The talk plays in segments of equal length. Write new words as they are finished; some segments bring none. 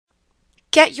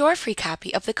Get your free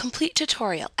copy of the complete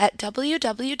tutorial at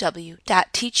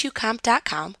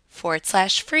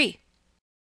www.teachucomp.com/free.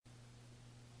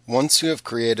 Once you have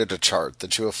created a chart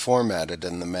that you have formatted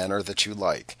in the manner that you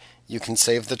like, you can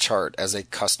save the chart as a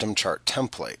custom chart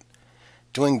template.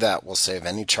 Doing that will save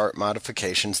any chart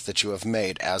modifications that you have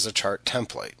made as a chart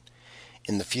template.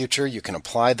 In the future, you can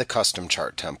apply the custom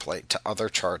chart template to other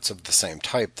charts of the same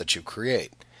type that you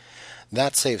create.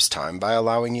 That saves time by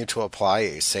allowing you to apply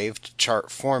a saved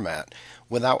chart format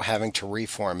without having to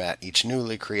reformat each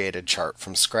newly created chart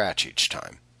from scratch each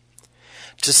time.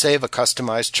 To save a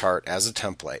customized chart as a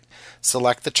template,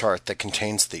 select the chart that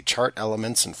contains the chart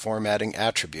elements and formatting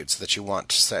attributes that you want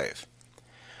to save.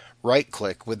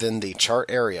 Right-click within the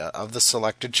chart area of the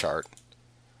selected chart,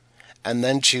 and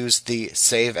then choose the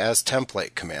Save as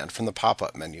Template command from the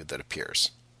pop-up menu that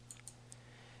appears.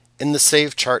 In the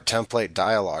Save Chart Template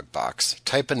dialog box,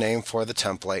 type a name for the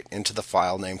template into the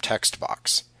file name text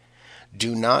box.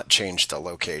 Do not change the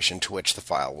location to which the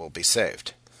file will be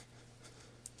saved.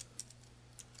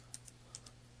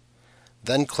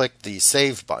 Then click the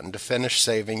Save button to finish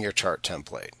saving your chart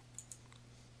template.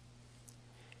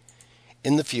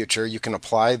 In the future, you can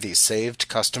apply the saved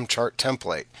custom chart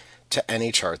template to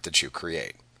any chart that you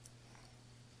create.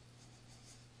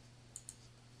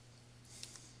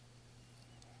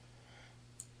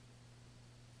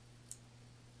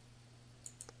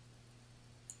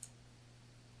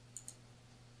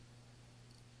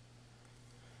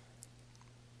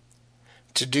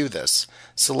 To do this,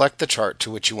 select the chart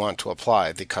to which you want to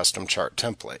apply the custom chart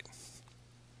template.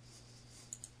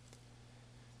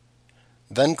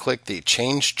 Then click the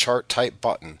Change Chart Type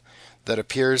button that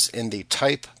appears in the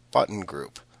Type button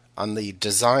group on the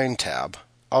Design tab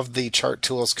of the Chart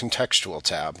Tools Contextual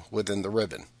tab within the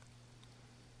ribbon.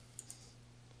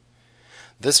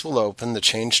 This will open the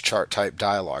Change Chart Type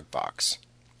dialog box.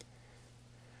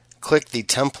 Click the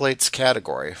Templates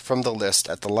category from the list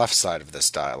at the left side of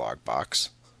this dialog box,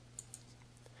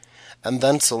 and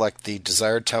then select the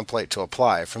desired template to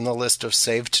apply from the list of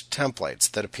saved templates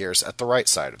that appears at the right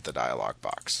side of the dialog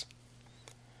box.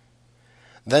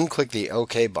 Then click the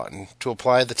OK button to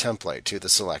apply the template to the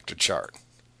selected chart.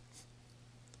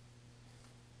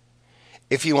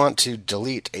 If you want to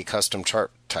delete a custom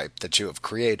chart type that you have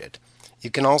created,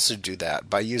 you can also do that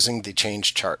by using the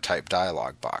Change Chart Type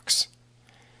dialog box.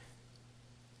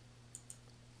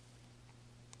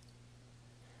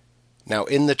 Now,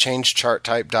 in the Change Chart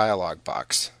Type dialog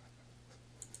box,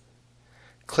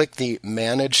 click the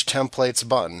Manage Templates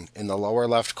button in the lower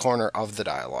left corner of the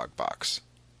dialog box.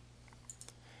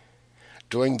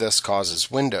 Doing this causes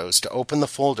Windows to open the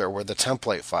folder where the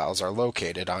template files are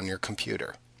located on your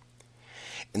computer.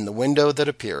 In the window that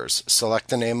appears, select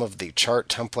the name of the chart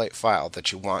template file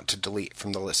that you want to delete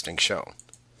from the listing shown.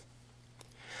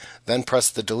 Then press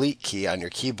the Delete key on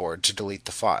your keyboard to delete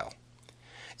the file.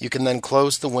 You can then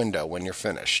close the window when you're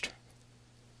finished.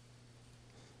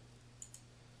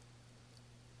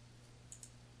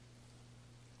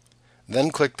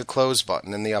 Then click the Close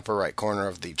button in the upper right corner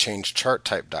of the Change Chart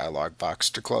Type dialog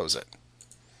box to close it.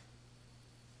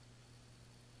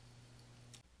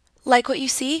 Like what you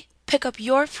see? Pick up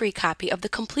your free copy of the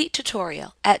complete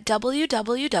tutorial at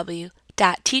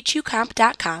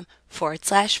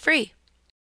www.teachucomp.com/free.